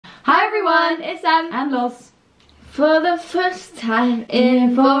everyone, it's and Loz. For the first time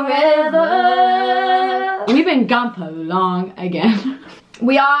in forever. We've been gone for long again.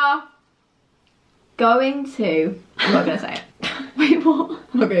 We are going to... I'm not going to say it. Wait, what?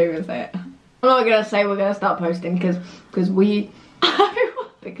 I'm not going to say it. I'm not going to say we're going to start posting because we...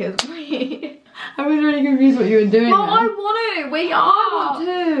 I was really confused what you were doing. Well, I want to. We are. I want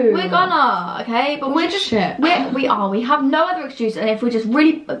to. We're gonna, okay? But we're just shit. We are. We have no other excuse, and if we're just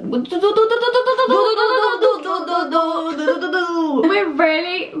really, we're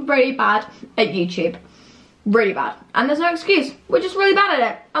really, really bad at YouTube. Really bad, and there's no excuse. We're just really bad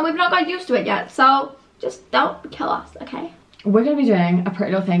at it, and we've not got used to it yet. So just don't kill us, okay? We're gonna be doing a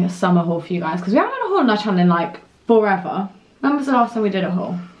Pretty Little Thing summer haul for you guys because we haven't done a haul on our channel in like forever. When was the last time we did a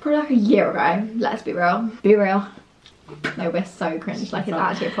haul? Probably like a year ago. Let's be real. Be real. No, we're so cringe. Like, it's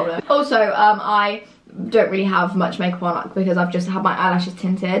actually a problem. Also, I don't really have much makeup on because I've just had my eyelashes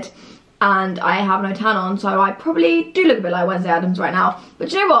tinted and I have no tan on, so I probably do look a bit like Wednesday Addams right now.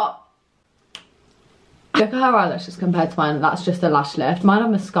 But you know what? Look at her eyelashes compared to mine. That's just a lash lift. Mine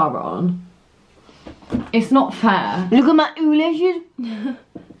have mascara on. It's not fair. Look at my eyelashes.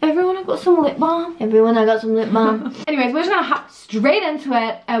 Everyone, I got some lip balm. Everyone, I got some lip balm. Anyways, we're just gonna hop straight into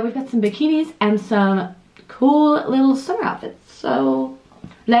it. We've got some bikinis and some cool little summer outfits. So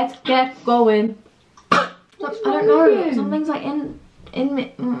let's get going. I don't know. Something's like in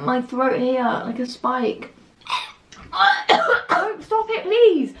my throat here, like a spike. Don't stop it,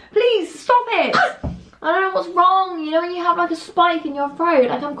 please. Please stop it. I don't know what's wrong. You know when you have like a spike in your throat,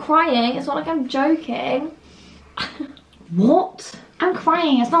 like I'm crying. It's not like I'm joking. What? I'm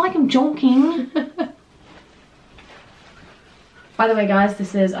crying, it's not like I'm joking. By the way guys,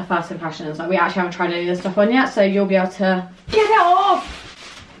 this is a first impression. So we actually haven't tried any of this stuff on yet, so you'll be able to get it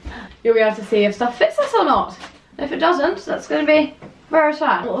off. You'll be able to see if stuff fits us or not. If it doesn't, that's going to be very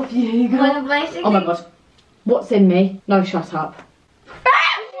sad. Well, oh my god. What's in me? No, shut up. Did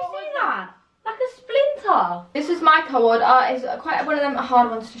you see that? Like a splinter. This is my card. It's quite one of them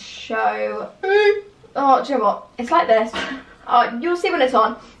hard ones to show. Oh, do you know what? It's like this. You'll see when it's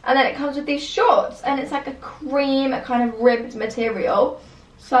on, and then it comes with these shorts, and it's like a cream kind of ribbed material,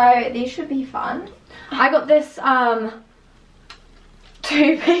 so these should be fun. I got this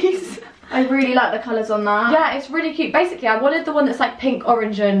two-piece. I really like the colours on that. Yeah, it's really cute. Basically, I wanted the one that's like pink,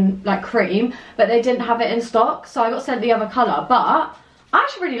 orange, and like cream, but they didn't have it in stock, so I got sent the other colour, but I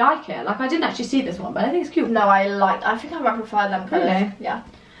actually really like it. Like, I didn't actually see this one, but I think it's cute. No, I think I prefer them colours. Really? Yeah.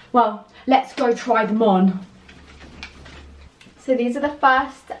 Well, let's go try them on. So these are the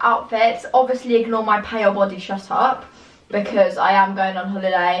first outfits. Obviously ignore my pale body shut up because I am going on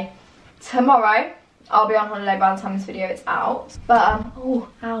holiday tomorrow. I'll be on holiday by the time this video is out. But oh,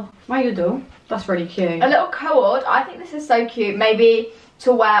 ow. What you do? That's really cute. A little cord. I think this is so cute. Maybe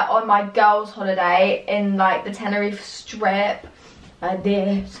to wear on my girls' holiday in like the Tenerife Strip. Like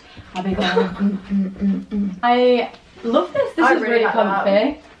this. I love this. This is really like comfy.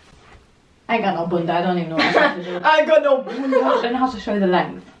 That. I ain't got no bunda, I don't even know what I'm to do. I ain't got no bunda. I don't know how to show the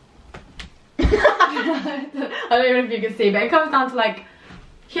length. I don't even know if you can see, but it comes down to like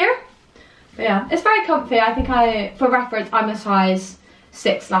here. But yeah, it's very comfy. I think for reference, I'm a size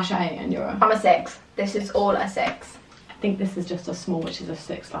 6/8 and you're I'm a 6. This is all a 6. I think this is just a small, which is a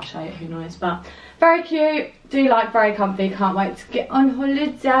 6/8, who knows, but very cute. Do like, very comfy, can't wait to get on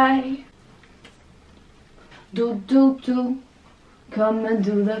holiday. Do, come and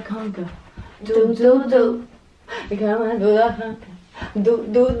do the conquer. Do, come and do the conquer. Do.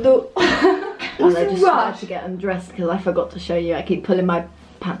 And I just had to get undressed because I forgot to show you. I keep pulling my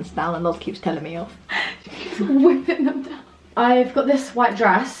pants down and Loz keeps telling me off. Whipping them down. I've got this white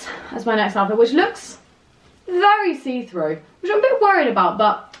dress as my next outfit, which looks very see-through, which I'm a bit worried about,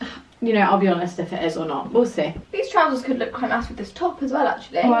 but you know, I'll be honest if it is or not. We'll see. These trousers could look quite nice with this top as well,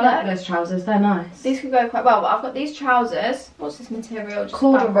 actually. Oh, I like those trousers, they're nice. These could go quite well, but I've got these trousers. What's this material? Just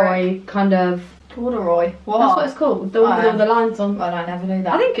corduroy, kind of. Corduroy. What? That's what it's called. The one with all the lines on. Well, I never knew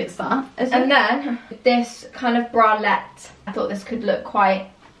that. I think it's that. And then this kind of bralette. I thought this could look quite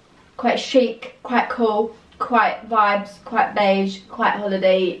chic, quite cool, quite vibes, quite beige, quite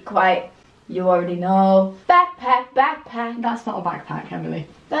holiday, quite, you already know. Backpack. That's not a backpack, Emily.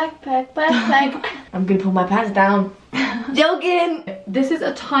 Backpack. I'm gonna pull my pants down. Joking. This is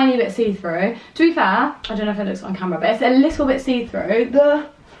a tiny bit see-through. To be fair, I don't know if it looks on camera, but it's a little bit see-through. The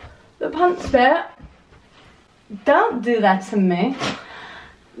pants bit. Don't do that to me.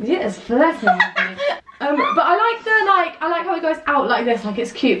 Yes, flirting with me. But I like how it goes out like this, like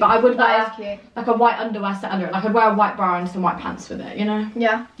it's cute. But I would wear like a white underwear set under it. Like I'd wear a white bra and some white pants with it, you know?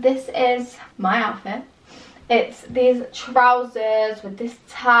 Yeah. This is my outfit. It's these trousers with this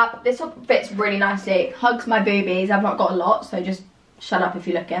tab. This top fits really nicely. It hugs my boobies. I've not got a lot, so just shut up if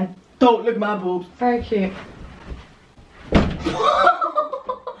you're looking. Don't look at my boobs. Very cute.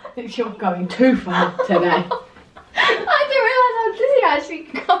 You're going too far today. I didn't realise how dizzy I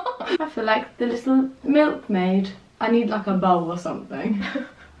actually got. I feel like the little milkmaid. I need like a bowl or something.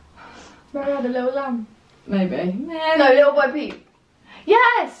 Remember I had a little lamb? Maybe. No, little boy Pete.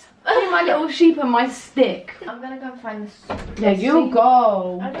 Yes! I need my little sheep and my stick. I'm gonna go and find this. Yeah, you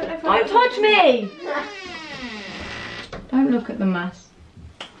go. I don't know if Don't touch me! Don't look at the mess.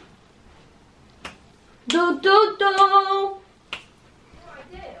 Do do do!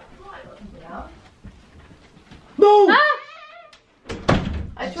 Boom! Ah!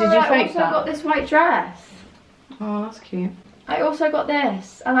 I Did you fake also that? got this white dress. Oh, that's cute. I also got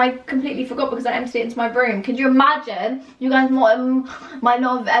this, and I completely forgot because I emptied it into my room. Could you imagine? You guys might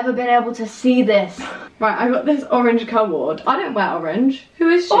not have ever been able to see this. Right, I got this orange colored. I don't wear orange. Who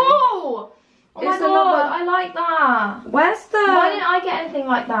is she? Oh! Oh my It's a god, lover. I like that. Where's the... Why didn't I get anything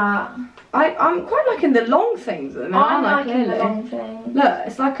like that? I'm quite liking the long things at the minute, I'm aren't I, liking the clearly? long thing. Look,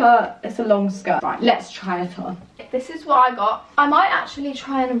 it's like it's a long skirt. Right, let's try it on. This is what I got. I might actually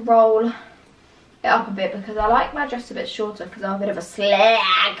try and roll it up a bit because I like my dress a bit shorter because I'm a bit of a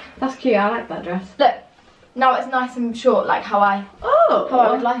slag. That's cute, I like that dress. Look, now it's nice and short like how I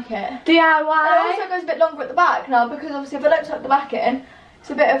would like it. DIY! And it also goes a bit longer at the back now because obviously if I don't tuck the back in, it's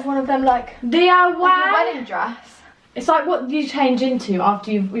a bit of one of them like a DIY! wedding dress. It's like what you change into after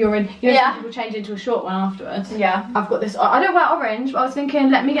you're in. You know, Yeah. some people change into a short one afterwards. Yeah. I've got this. I don't wear orange, but I was thinking,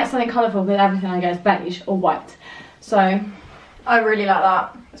 let me get something colourful because everything I get is beige or white. So I really like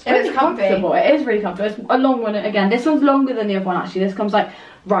that. it's really It's comfy. comfortable. It is really comfortable. It's a long one again. This one's longer than the other one actually. This comes like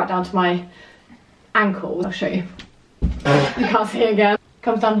right down to my ankles. I'll show you. You can't see it again.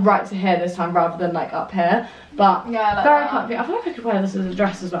 Comes down right to here this time rather than like up here. But Yeah, I like very that. comfy. I feel like I could wear this as a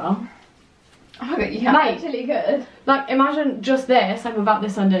dress as well. Oh, yeah, Mate. actually good. Like imagine just this, like without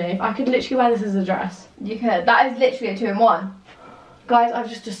this underneath. I could literally wear this as a dress. You could. That is literally a 2-in-1. Guys, I've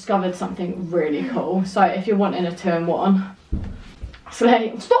just discovered something really cool. So if you're wanting a 2-in-1,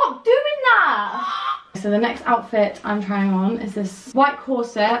 slay. Stop doing that! So the next outfit I'm trying on is this white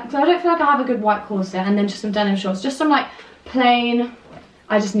corset. So I don't feel like I have a good white corset, and then just some denim shorts. Just some like plain,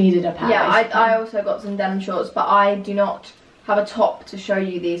 I just needed a pair. Yeah, basically. I also got some denim shorts, but I do not have a top to show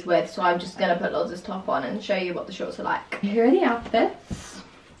you these with, so I'm just gonna put LOZ'S top on and show you what the shorts are like. Here are the outfits.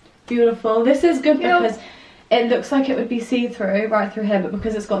 Beautiful. This is good because it looks like it would be see-through right through here, but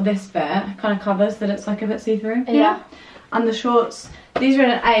because it's got this bit, it kind of covers that it's like a bit see-through. Yeah. And the shorts, these are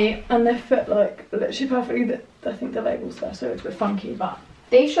in an 8 and they fit like literally perfectly. I think the label's there, so it's a bit funky, but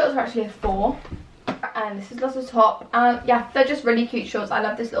These shorts are actually a 4. And this is LOZ'S top. And yeah, they're just really cute shorts. I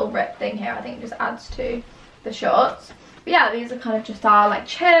love this little rip thing here. I think it just adds to the shorts. But yeah, these are kind of just our like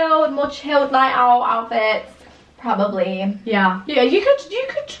chilled, more chilled night out outfits. Probably. yeah, you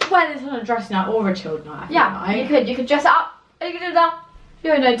could wear this on a dress night or a chilled night. I feel Yeah, like. you could dress it up. You could do that.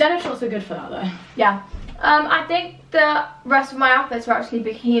 Yeah, no, denim shorts are good for that though. Yeah. I think the rest of my outfits are actually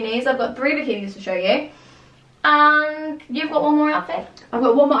bikinis. I've got 3 bikinis to show you. And you've got one more outfit? I've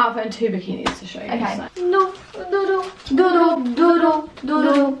got one more outfit and 2 bikinis to show you. Okay. So. Doodle, doodle, doodle,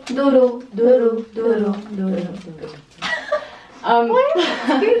 doodle, doodle, doodle, doodle, doodle, doodle. Why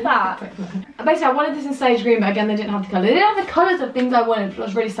did you do that? Basically, I wanted this in sage green, but again, they didn't have the colour. They didn't have the colours of things I wanted, which I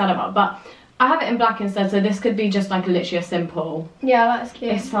was really sad about. But I have it in black instead, so this could be just like literally a simple. Yeah, that's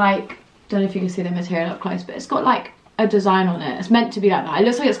cute. It's like, don't know if you can see the material up close, but it's got like a design on it. It's meant to be like that. It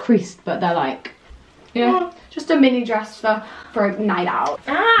looks like it's creased, but they're like, you know, just a mini dress for a night out.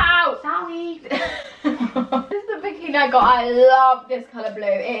 Ow! Sorry. This is the bikini I got. I love this colour blue.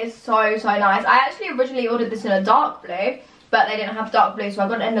 It is so nice. I actually originally ordered this in a dark blue, but they didn't have dark blue, so I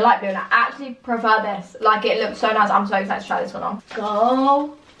got it in the light blue, and I actually prefer this. Like, it looks so nice. I'm so excited to try this one on.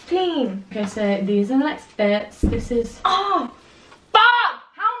 Go team. Okay, so these are the next bits. This is. Oh, fuck!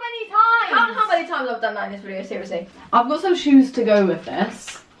 How many times? How many times I've done that in this video? Seriously. I've got some shoes to go with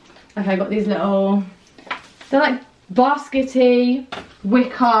this. Okay, I got these little. They're like baskety,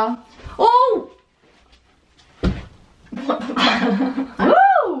 wicker. Oh! What the fuck?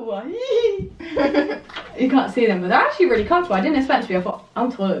 Ooh! You can't see them, but they're actually really comfortable. I didn't expect to be. I thought,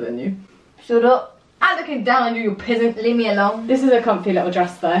 I'm taller than you. Shut up. I'm looking down on you, you peasant. Leave me alone. This is a comfy little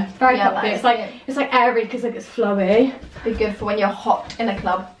dress though. Very Yeah, comfy. like, It's like airy because like it's flowy. Be good for when you're hot in a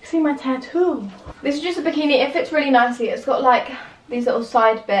club. See my tattoo. This is just a bikini. It fits really nicely. It's got like these little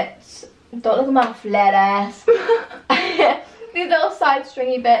side bits. Don't look at my flat ass. These little side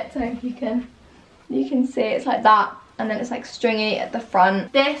stringy bits. So you can see it's like that. and then it's like stringy at the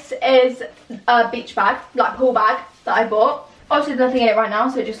front. This is a beach bag, like pool bag that I bought. Obviously there's nothing in it right now,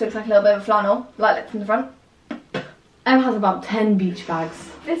 so it just looks like a little bit of a flannel, like look from the front. Em has about 10 beach bags.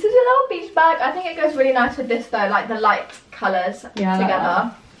 This is a little beach bag. I think it goes really nice with this though, like the light colours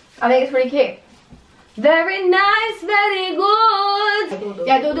together. I think it's really cute. Very nice, very good.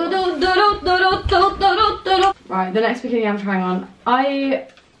 Yeah, Right, the next bikini I'm trying on. I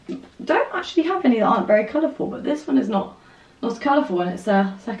don't actually have any that aren't very colourful, but this one is not as colourful, and it's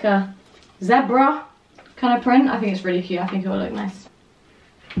like a zebra kind of print. I think it's really cute. I think it will look nice.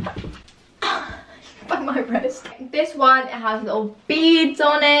 By my wrist. This one, it has little beads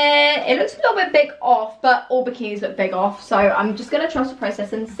on it. It looks a little bit big off, but all bikinis look big off, so I'm just gonna trust the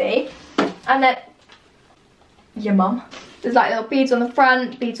process and see. And then your mum, there's like little beads on the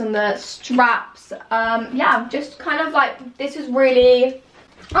front, beads on the straps. Yeah, just kind of like, this is really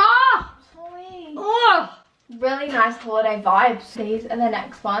really nice holiday vibes. These are the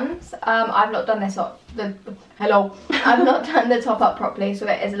next ones. I've not done this up I've not done the top up properly, so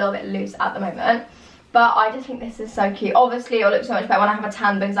it is a little bit loose at the moment. But I just think this is so cute. Obviously, it'll look so much better when I have a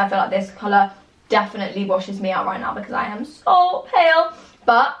tan, because I feel like this colour definitely washes me out right now because I am so pale.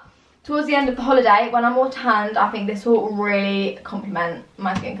 But towards the end of the holiday, when I'm more tanned, I think this will really complement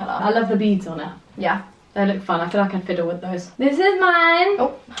my skin colour. I love the beads on it. Yeah. They look fun. I feel like I'd fiddle with those. This is mine.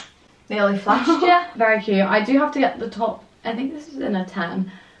 Oh, nearly flashed you. Very cute. I do have to get the top. I think this is in a 10.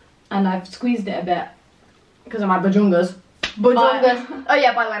 And I've squeezed it a bit because of my bajungas. Oh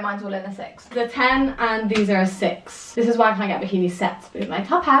yeah, by the way, mine's all in a 6. The 10 and these are a 6. This is why I can't get bikini sets, because my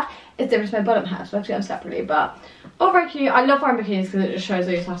top half is different to my bottom half, so I have to get them separately. But all very cute. I love wearing bikinis because it just shows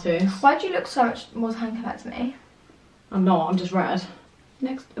all your tattoos. Why do you look so much more tan compared to me? I'm not, I'm just red.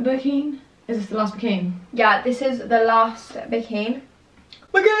 Next bikini. Is this the last bikini? Yeah, this is the last bikini.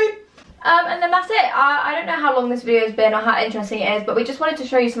 And then that's it. I don't know how long this video has been or how interesting it is, but we just wanted to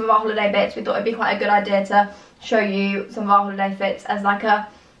show you some of our holiday bits. We thought it'd be quite a good idea to show you some of our holiday fits as like a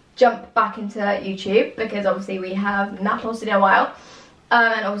jump back into YouTube, because obviously we have not posted in a while,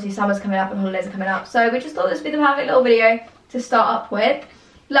 and obviously summer's coming up and holidays are coming up, so we just thought this would be the perfect little video to start up with.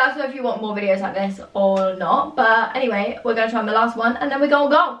 Let us know if you want more videos like this or not. But anyway, we're going to try on the last one and then we're going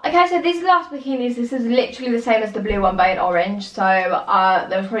to go. Okay, so these are the last bikinis. This is literally the same as the blue one, but in orange. So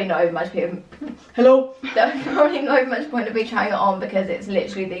there was probably not over much point. There was probably not over much point of me trying it on, because it's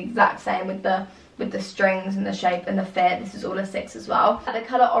literally the exact same with the strings and the shape and the fit. This is all a 6 as well. The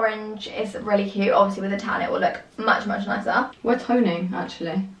colour orange is really cute. Obviously with the tan it will look much nicer. We're toning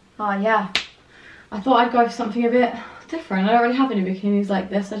actually. Oh yeah. I thought I'd go for something a bit different. I don't really have any bikinis like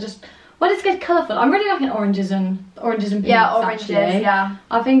this. Let's get colourful. I'm really liking oranges and pinks. Yeah, oranges, actually. yeah.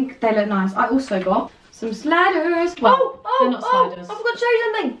 I think they look nice. I also got some sliders. Well, they're not sliders. I forgot to show you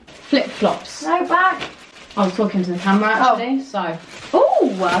something. Flip-flops. No, back. I was talking to the camera actually, so.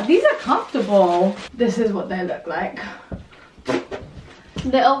 Oh, these are comfortable. This is what they look like.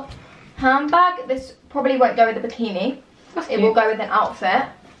 Little handbag. This probably won't go with the bikini. It will go with an outfit.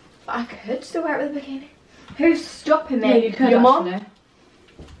 But I could still wear it with a bikini. Who's stopping me? Yeah, you could. Your mom?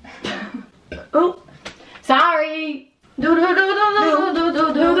 Oh, sorry. Get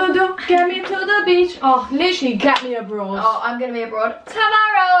me to the beach. Oh, literally get me abroad. Oh, I'm gonna be abroad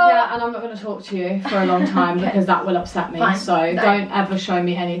tomorrow. Yeah, and I'm not gonna talk to you for a long time because that will upset me. Fine. So don't ever show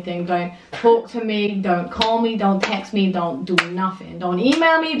me anything. Don't talk to me. Don't call me. Don't text me. Don't do nothing. Don't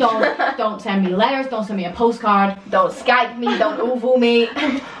email me. Don't send me letters. Don't send me a postcard. Don't Skype me. Don't Oval me.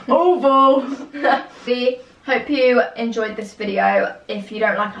 Oval. We hope you enjoyed this video. If you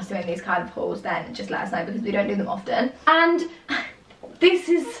don't like us doing these kind of hauls, then just let us know, because we don't do them often. And this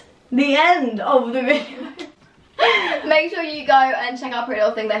is the end of the video. Make sure you go and check out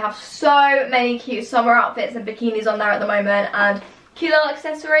Prettylittlething. They have so many cute summer outfits and bikinis on there at the moment, and cute little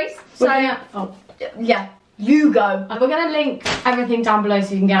accessories. Yeah, you go. We're going to link everything down below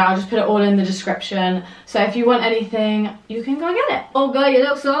so you can get it. I'll just put it all in the description. So if you want anything, you can go get it. Oh girl, you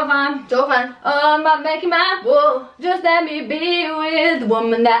look so fine. So fun. Oh, I'm about to make you mine. Whoa. Just let me be with the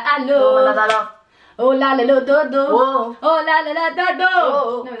woman that I love. The woman that I love. Oh la la la do do. Whoa. Oh la la la do do.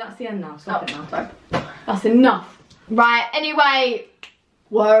 Whoa. No, that's the end now. Stop it now. Sorry. That's enough. Right, anyway.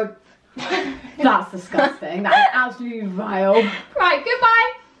 Word. That's disgusting. That is absolutely vile. Right,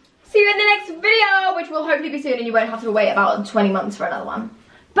 goodbye. See you in the next video, which will hopefully be soon, and you won't have to wait about 20 months for another one.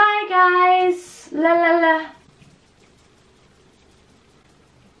 Bye guys. La la la.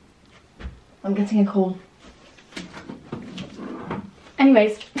 I'm getting a call.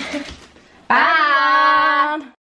 Anyways. Bye.